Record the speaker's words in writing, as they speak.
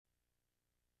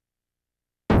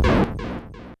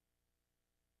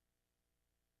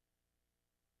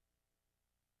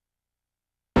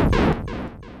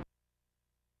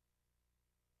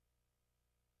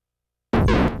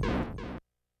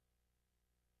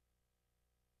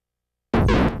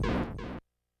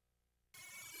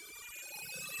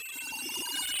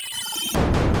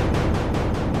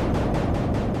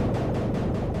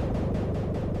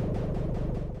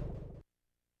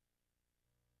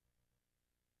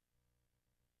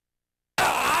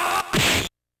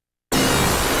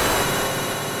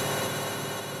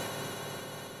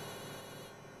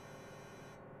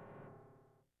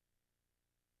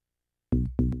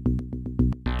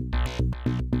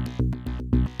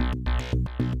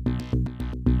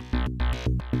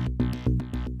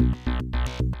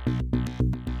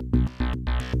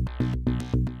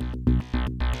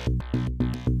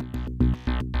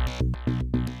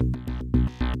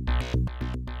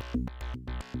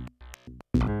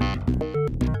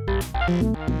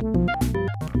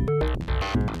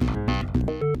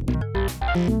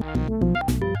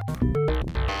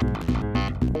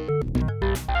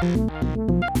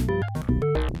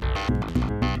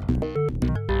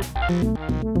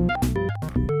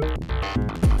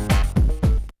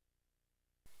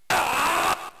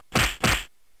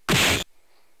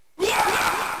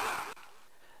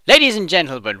Ladies and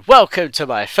gentlemen, welcome to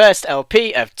my first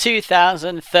LP of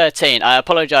 2013. I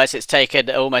apologise, it's taken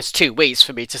almost 2 weeks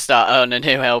for me to start on a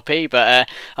new LP, but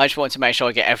I just want to make sure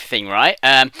I get everything right.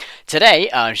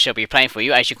 Today I shall be playing for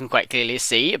you, as you can quite clearly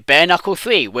see, Bare Knuckle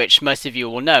 3, which most of you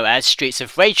will know as Streets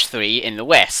of Rage 3 in the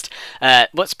West.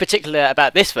 What's particular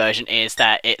about this version is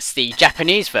that it's the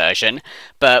Japanese version,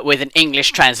 but with an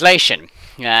English translation.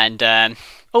 And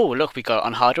oh, look, we got it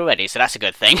on hard already, so that's a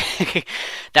good thing.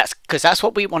 That's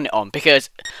what we want it on, because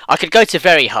I could go to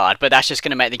very hard, but that's just going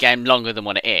to make the game longer than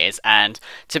what it is. And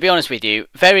to be honest with you,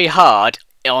 very hard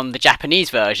on the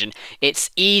Japanese version,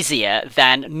 it's easier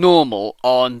than normal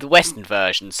on the Western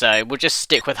version. So we'll just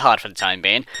stick with hard for the time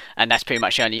being, and that's pretty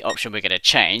much the only option we're going to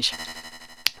change.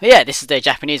 But yeah, this is the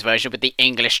Japanese version with the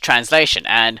English translation,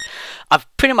 and I'm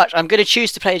going to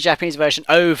choose to play the Japanese version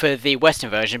over the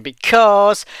Western version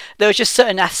because there are just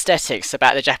certain aesthetics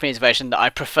about the Japanese version that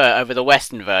I prefer over the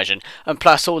Western version, and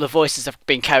plus all the voices have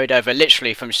been carried over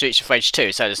literally from Streets of Rage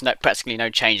 2, so there's practically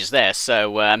no changes there.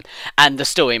 So and the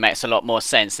story makes a lot more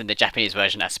sense in the Japanese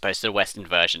version as opposed to the Western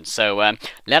version. So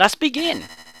let us begin.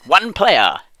 One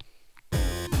player.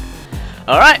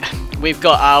 All right, we've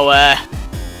got our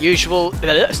usual,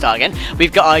 start again.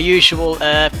 We've got our usual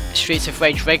Streets of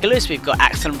Rage regulars. We've got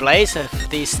Axel and Blaze,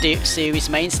 these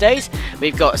series mainstays.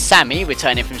 We've got Sammy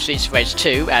returning from Streets of Rage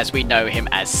 2, as we know him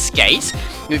as Skate.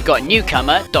 We've got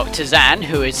newcomer Dr. Zan,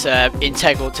 who is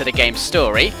integral to the game's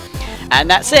story, and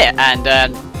that's it.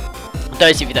 And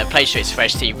those of you that play Streets of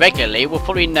Rage 2 regularly will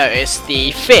probably notice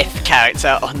the 5th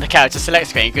character on the character select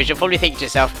screen, because you'll probably think to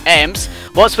yourself, Ems,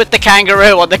 what's with the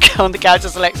kangaroo on the character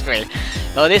select screen?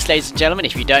 Well, this, ladies and gentlemen,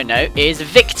 if you don't know, is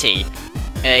Victi.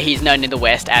 He's known in the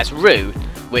West as Rue,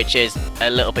 which is a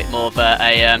little bit more of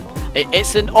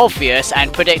it's an obvious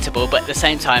and predictable, but at the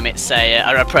same time it's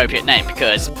an appropriate name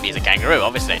because he's a kangaroo,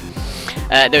 obviously.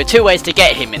 There are 2 ways to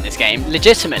get him in this game.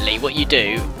 Legitimately, what you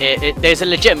do, there's a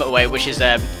legitimate way, which is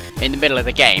in the middle of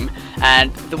the game,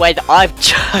 and the way that I've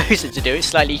chosen to do it,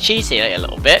 slightly cheesy a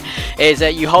little bit, is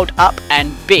you hold up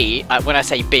and B. When I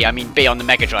say B, I mean B on the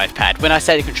Mega Drive pad. When I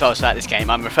say the controls throughout this game,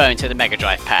 I'm referring to the Mega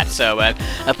Drive pad, so I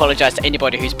apologise to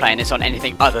anybody who's playing this on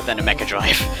anything other than a Mega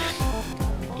Drive.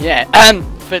 Yeah,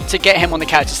 to get him on the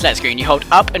character select screen, you hold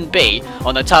up and B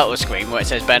on the title screen where it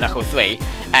says Bare Knuckle 3,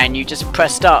 and you just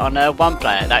press start on one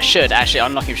player. That should actually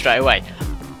unlock him straight away.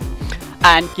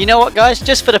 And you know what, guys,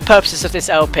 just for the purposes of this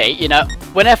LP, you know,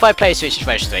 whenever I play Streets of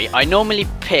Rage 3, I normally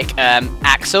pick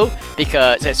Axel,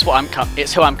 because it's who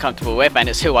I'm comfortable with, and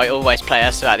it's who I always play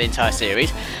as throughout the entire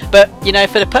series. But, you know,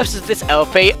 for the purposes of this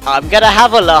LP, I'm going to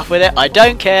have a laugh with it, I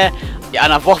don't care,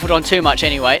 and I've waffled on too much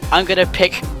anyway. I'm going to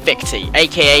pick Victi,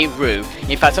 a.k.a. Rue.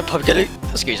 In fact, I'm probably going to,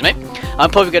 excuse me, I'm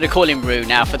probably going to call him Rue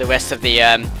now for the rest of the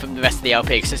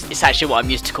LP, because it's actually what I'm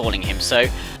used to calling him. So,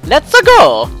 let's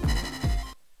go!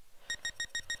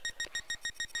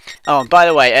 Oh, and by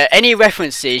the way, any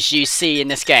references you see in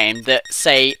this game that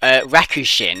say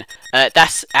Rakushin,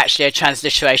 that's actually a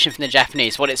transliteration from the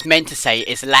Japanese. What it's meant to say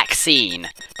is Laxine.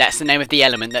 That's the name of the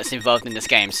element that's involved in this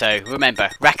game. So remember,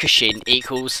 Rakushin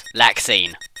equals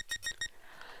Laxine.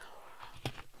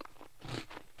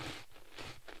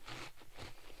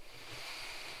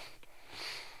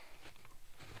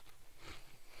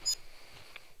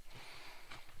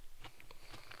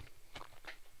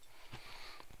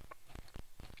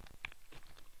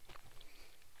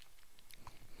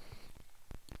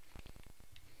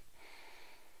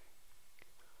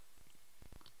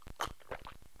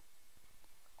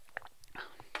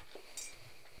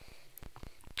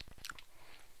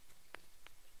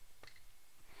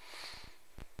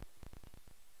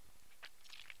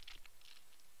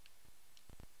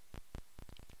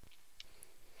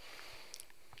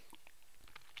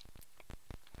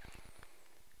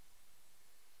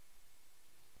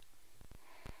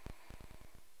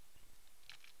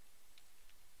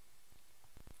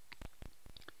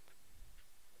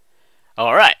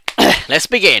 Alright, let's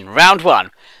begin. Round 1.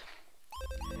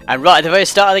 And right at the very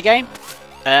start of the game,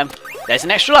 there's an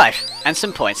extra life and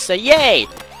some points, so yay!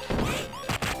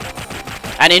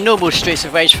 And in normal Streets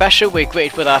of Rage fashion, we're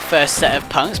greeted with our first set of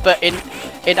punks, but in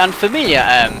unfamiliar,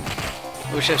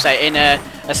 what should I say, in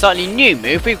a slightly new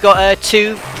move, we've got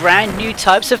 2 brand new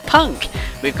types of punk.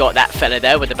 we've got that fella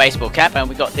there with the baseball cap, and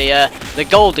we've got the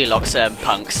Goldilocks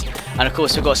punks. And of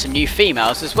course we've got some new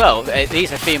females as well.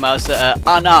 These are females that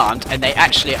are unarmed, and they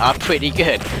actually are pretty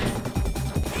good.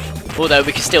 Although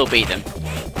we can still beat them.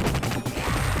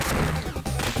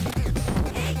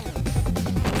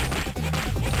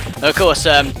 Of course,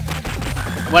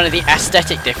 one of the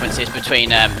aesthetic differences between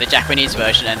the Japanese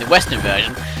version and the Western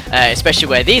version, especially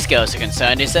where these girls are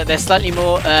concerned, is that they're slightly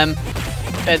more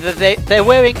they're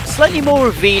wearing slightly more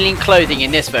revealing clothing in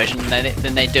this version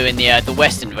than they do in the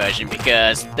Western version,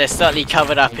 because they're slightly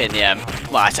covered up in the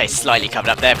well, I say slightly covered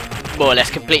up. They're more or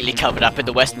less completely covered up in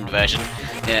the Western version.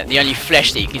 The only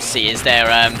flesh that you can see is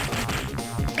their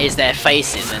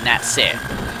faces, and that's it.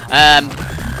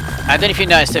 I don't know if you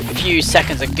noticed a few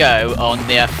seconds ago on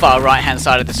the far right hand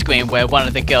side of the screen where one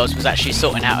of the girls was actually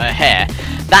sorting out her hair.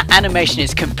 That animation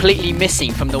is completely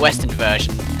missing from the Western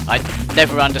version. I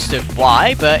never understood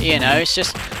why, but you know, it's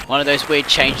just one of those weird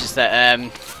changes that I don't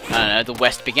know, the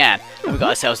West began. And we've got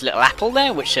ourselves a little apple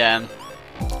there, which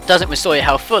doesn't restore your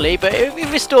health fully, but it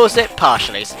restores it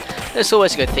partially. So that's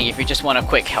always a good thing if you just want a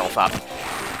quick health up.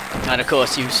 And of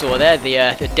course you saw there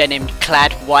the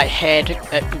denim-clad, white-haired,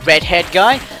 red-haired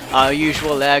guy, our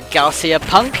usual Garcia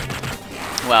punk.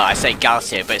 Well, I say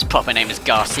Garcia, but his proper name is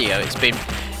Garcia. It's been,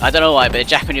 I don't know why, but the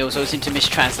Japanese always seem to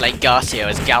mistranslate Garcia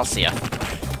as Garcia.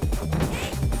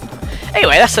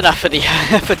 Anyway, that's enough for the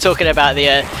for talking about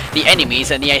the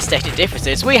enemies and the aesthetic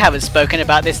differences. We haven't spoken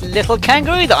about this little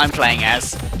kangaroo that I'm playing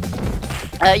as.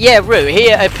 Yeah, Roo.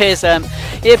 He appears a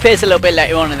little bit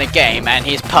later on in the game, and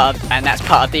that's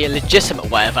part of the legitimate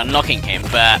way of unlocking him.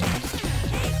 But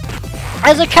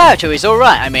as a character, he's all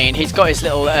right. I mean, he's got his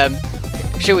little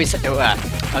shall we say?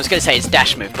 I was going to say his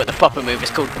dash move, but the proper move is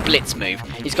called Blitz move.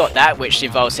 He's got that, which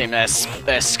involves him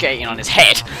skating on his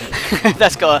head.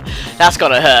 that's got to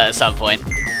hurt at some point.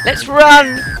 Let's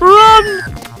run!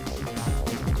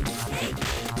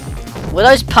 Were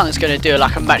those punks going to do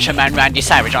like a Macho Man Randy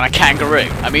Savage on a kangaroo?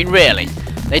 I mean, really?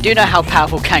 They do know how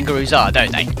powerful kangaroos are,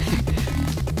 don't they?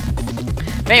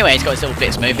 But anyway, he's got his little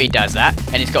Blitz move, he does that.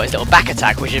 And he's got his little back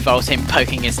attack, which involves him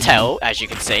poking his tail, as you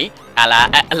can see.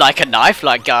 Like a knife,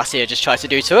 like Garcia just tried to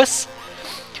do to us.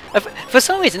 For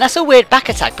some reason, that's a weird back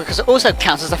attack, because it also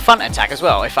counts as a front attack as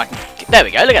well. If I can... There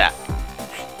we go, look at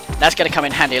that. That's going to come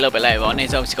in handy a little bit later on.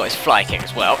 He's obviously got his fly kick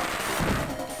as well.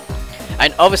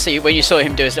 And obviously, when you saw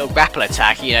him do his little grapple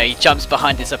attack, you know, he jumps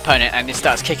behind his opponent and he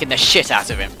starts kicking the shit out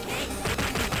of him.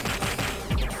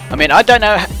 I mean, I don't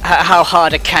know how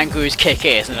hard a kangaroo's kick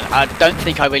is, and I don't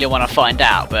think I really want to find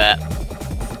out, but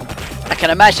I can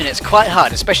imagine it's quite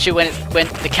hard, especially when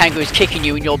the kangaroo's kicking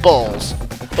you in your balls.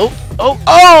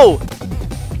 Oh!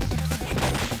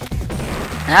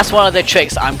 And that's one of the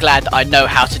tricks I'm glad that I know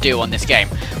how to do on this game.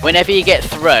 Whenever you get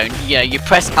thrown, you know, you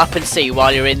press up and C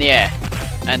while you're in the air.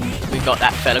 And we've got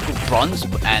that fella called Bronze,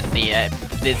 and the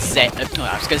Z. Oh,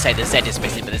 I was going to say the Z is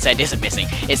missing, but the Z isn't missing.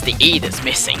 It's the E that's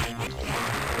missing.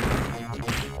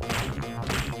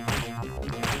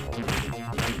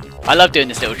 I love doing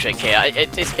this little trick here.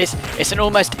 It's an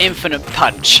almost infinite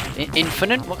punch.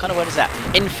 Infinite? What kind of word is that?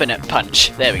 Infinite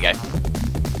punch. There we go.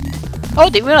 Oh, I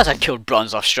didn't realise I killed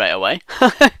Bronze off straight away.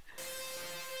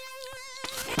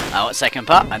 Oh, what second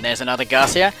part? And there's another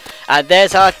Garcia. And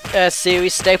there's our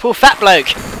series staple, Fat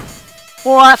Bloke.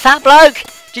 Alright, Fat Bloke.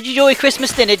 Did you enjoy your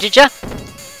Christmas dinner, did you?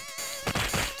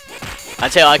 I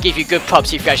tell you, I'll give you good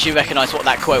props if you actually recognise what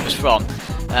that quote was from.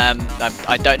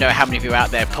 I don't know how many of you out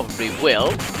there probably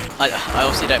will. I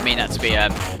obviously don't mean that to be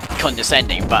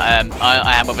condescending, but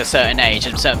I am of a certain age,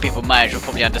 and certain people my age will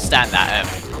probably understand that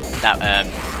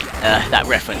that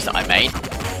reference that I made.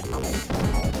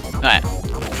 Right.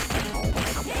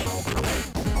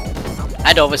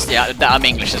 And obviously I'm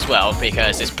English as well,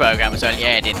 because this program was only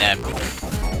aired in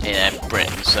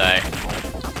Britain, so I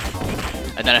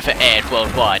don't know if it aired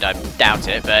worldwide. I doubt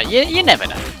it, but you never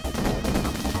know.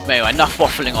 Anyway, enough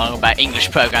waffling on about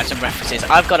English programs and references.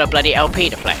 I've got a bloody LP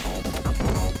to play.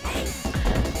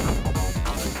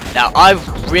 Now, I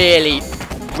really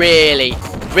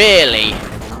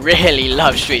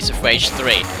love Streets of Rage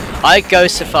 3. I go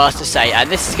so far as to say, and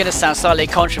this is going to sound slightly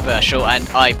controversial, and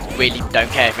I really don't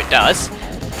care if it does.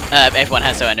 Everyone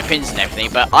has their own opinions and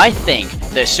everything, but I think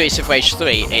that Streets of Rage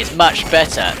 3 is much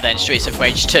better than Streets of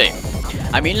Rage 2.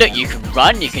 I mean, look, you can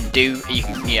run, you can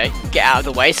get out of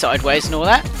the way, sideways and all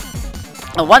that.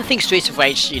 And one thing Streets of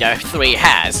Rage, 3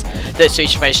 has, that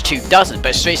Streets of Rage 2 doesn't,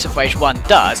 but Streets of Rage 1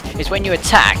 does, is when you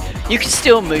attack, you can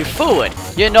still move forward.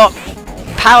 You're not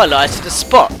paralysed to the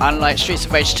spot, unlike Streets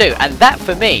of Rage 2. And that,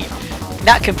 for me,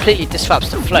 that completely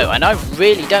disrupts the flow, and I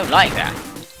really don't like that.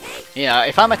 You know,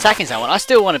 if I'm attacking someone, I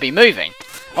still want to be moving.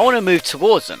 I want to move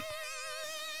towards them.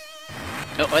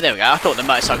 Oh, there we go. I thought the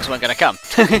motorcycles weren't going to come.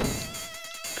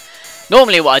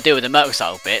 Normally what I do with the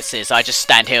motorcycle bits is I just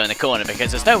stand here in the corner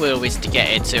because there's no real reason to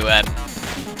get into a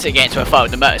fight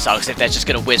with the motorcycles if they're just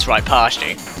going to whiz right past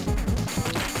you.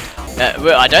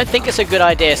 I don't think it's a good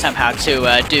idea somehow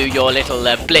to do your little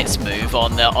blitz move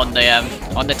on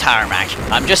the tarmac.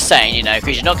 I'm just saying, you know,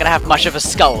 because you're not going to have much of a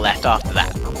skull left after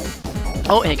that.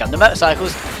 Oh, here come the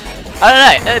motorcycles.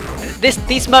 I don't know.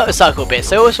 These motorcycle bits,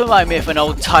 they always remind me of an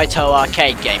old Taito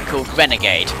arcade game called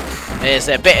Renegade. There's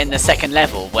a bit in the second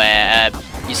level where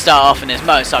you start off and there's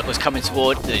motorcycles coming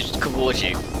towards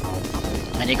you,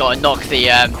 and you got to knock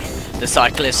the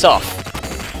cyclists off.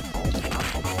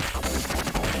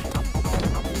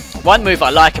 One move I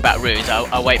like about Rude,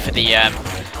 I wait for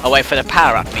the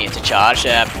power-up meter to charge.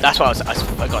 That's what I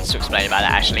forgot to explain about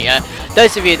that actually.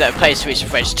 Those of you that have played Streets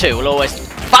of Rage 2 will always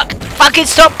fucking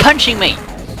stop punching me.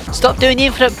 Stop doing the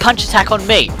infinite punch attack on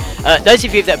me. Those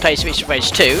of you that play Streets of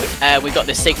Rage 2, we've got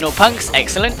the Signal Punks,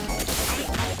 excellent.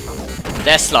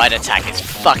 Their slide attack is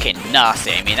fucking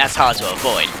nasty. I mean, that's hard to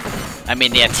avoid. I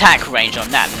mean, the attack range on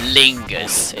that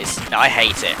lingers. I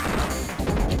hate it.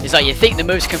 It's like you think the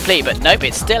move's complete, but nope,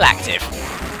 it's still active.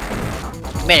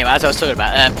 Anyway, as I was talking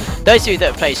about, those of you that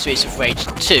have played Streets of Rage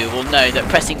 2 will know that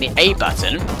pressing the A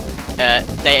button,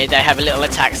 they have a little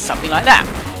attack, something like that.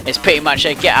 It's pretty much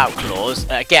a get out clause,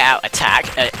 get out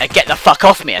attack, a get the fuck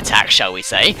off me attack, shall we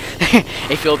say,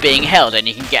 if you're being held and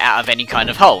you can get out of any kind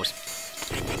of hold.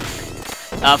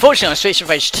 Unfortunately on Streets of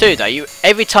Rage 2 though,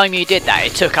 every time you did that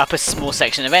it took up a small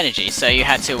section of energy, so you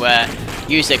had to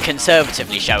use it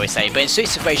conservatively, shall we say. But in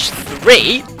Streets of Rage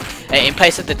 3, in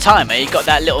place of the timer, you've got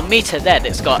that little meter there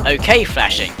that's got OK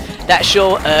flashing. That's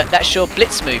your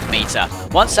blitz move meter.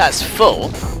 Once that's full,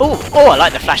 oh, I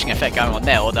like the flashing effect going on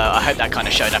there, although I hope that kind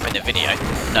of showed up in the video.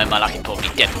 No, my luck, it probably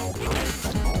didn't.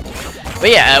 But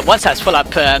yeah, once that's full up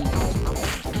to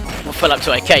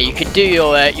OK, you can do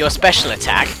your special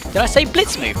attack. Did I say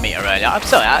blitz move meter earlier? I'm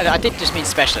sorry, I did just mean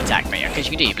special attack meter, because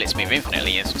you can do your blitz move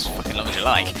infinitely as fucking long as you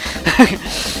like.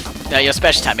 Your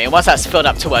special attack meter, once that's filled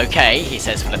up to OK, he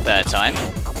says for the third time,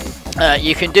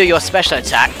 you can do your special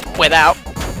attack without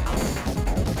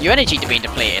your energy being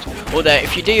depleted. Although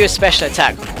if you do your special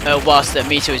attack whilst the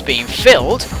meter is being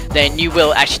filled, then you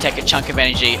will actually take a chunk of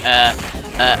energy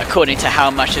according to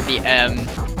how much of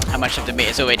the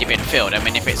meter's already been filled. I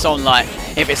mean, if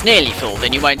it's nearly full,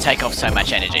 then you won't take off so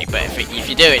much energy. But if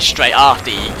you do it straight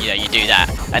after you do that,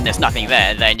 and there's nothing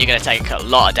there, then you're going to take a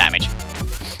lot of damage.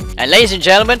 And ladies and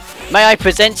gentlemen, may I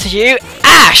present to you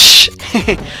Ash!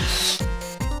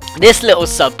 This little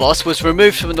sub-boss was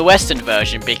removed from the Western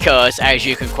version because, as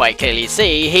you can quite clearly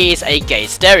see, he's a gay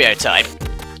stereotype.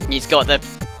 He's got the...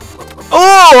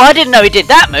 Oh, I didn't know he did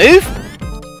that move!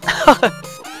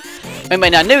 I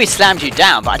mean, I knew he slammed you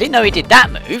down, but I didn't know he did that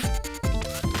move.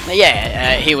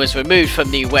 Yeah, he was removed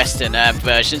from the Western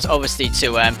versions, obviously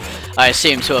to, I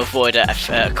assume, to avoid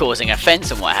causing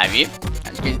offence and what have you.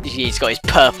 He's got his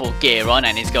purple gear on,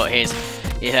 and he's got his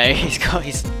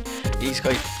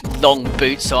long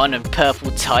boots on and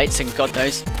purple tights and God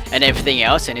knows and everything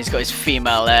else, and he's got his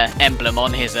female emblem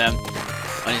on his medallion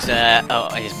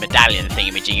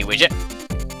thingy-majiggy widget.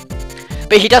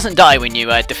 But he doesn't die when you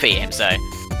defeat him, so.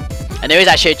 And there is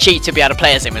actually a cheat to be able to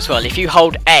play as him as well. If you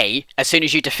hold A as soon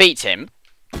as you defeat him,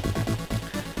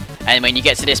 and when you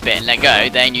get to this bit and let go,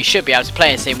 then you should be able to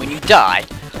play as him when you die.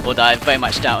 Although I very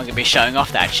much doubt I'm going to be showing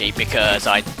off that cheat because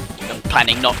I'm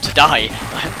planning not to die.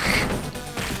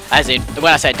 As in,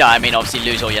 when I say die, I mean obviously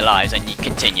lose all your lives and you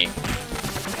continue.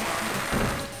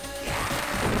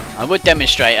 I would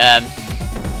demonstrate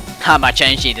how much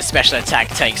energy the special attack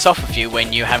takes off of you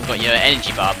when you haven't got your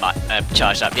energy bar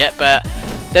charged up yet, but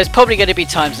there's probably going to be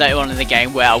times later on in the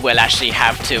game where I will actually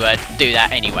have to do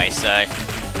that anyway, so...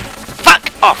 Fuck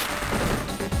off!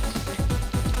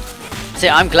 So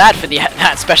I'm glad for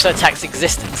that special attack's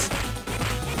existence.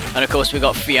 And of course we've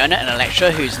got Fiona and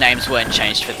Electra, whose names weren't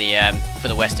changed for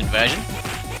the Western version.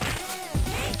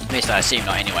 At least I assume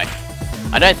not anyway.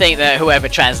 I don't think that whoever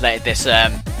translated this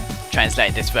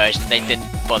version, they didn't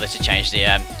bother to change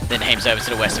the names over to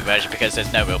the Western version because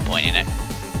there's no real point in it.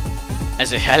 As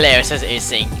hilarious as it is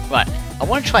seeing... Right, I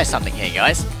want to try something here,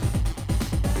 guys.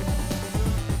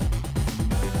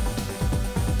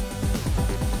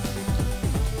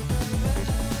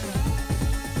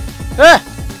 Ah!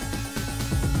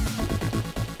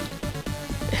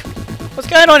 What's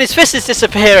going on? His fist is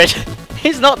disappearing.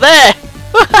 He's not there.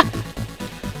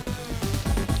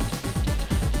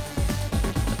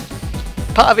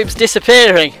 Part of him's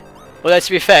disappearing. Although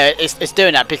to be fair, it's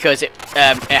doing that because it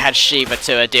had Shiva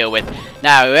to deal with.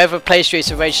 Now, whoever plays Streets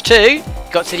of Rage 2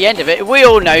 got to the end of it. We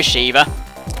all know Shiva.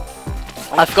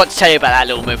 I forgot to tell you about that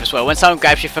little move as well. When someone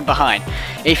grabs you from behind,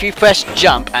 if you press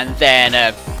jump and then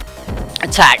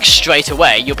attack straight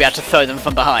away, you'll be able to throw them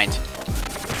from behind.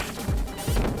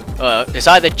 It's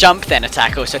either jump then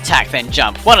attack, or it's attack then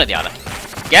jump. One or the other.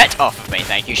 Get off of me,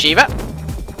 thank you, Shiva.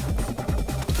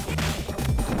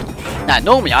 Now,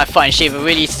 normally I find Shiva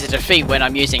really easy to defeat when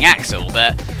I'm using Axel,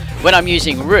 but when I'm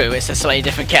using Rue, it's a slightly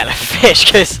different kettle of fish,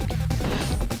 because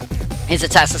his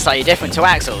attacks are slightly different to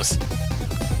Axel's.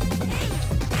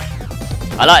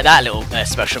 I like that little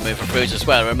special move of Rue's as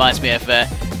well. It reminds me of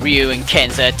Ryu and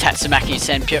Ken's Tatsumaki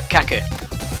Senpyukaku.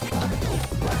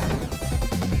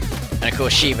 And of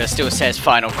course Shiva still says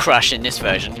final crush in this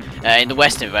version. In the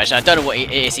western version, I don't know what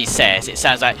it is he says. It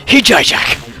sounds like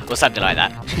Hijajak! Or something like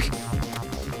that.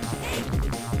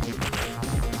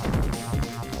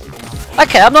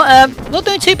 Okay, I'm not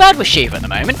doing too bad with Shiva at the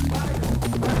moment.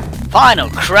 Final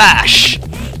crash!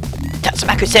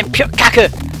 Tatsumaki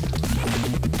Senpyukaku!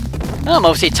 I'm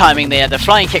obviously timing the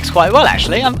flying kicks quite well,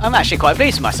 actually. I'm actually quite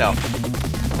pleased with myself.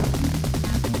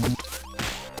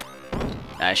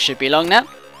 That should be long now.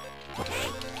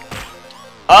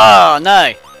 Oh,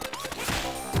 no.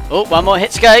 Oh, one more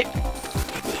hit to go.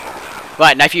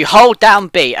 Right, now if you hold down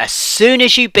B, as soon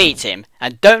as you beat him,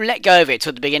 and don't let go of it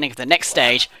till the beginning of the next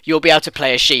stage, you'll be able to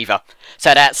play as Shiva.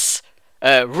 So that's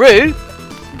Rue,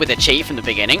 with a cheat from the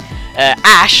beginning,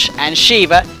 Ash and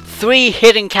Shiva, 3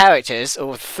 hidden characters,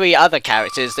 or 3 other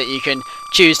characters that you can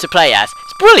choose to play as.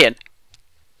 It's brilliant!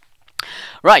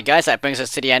 Right guys, that brings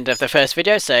us to the end of the first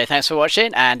video, so thanks for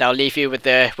watching, and I'll leave you with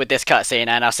this cutscene,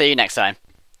 and I'll see you next time.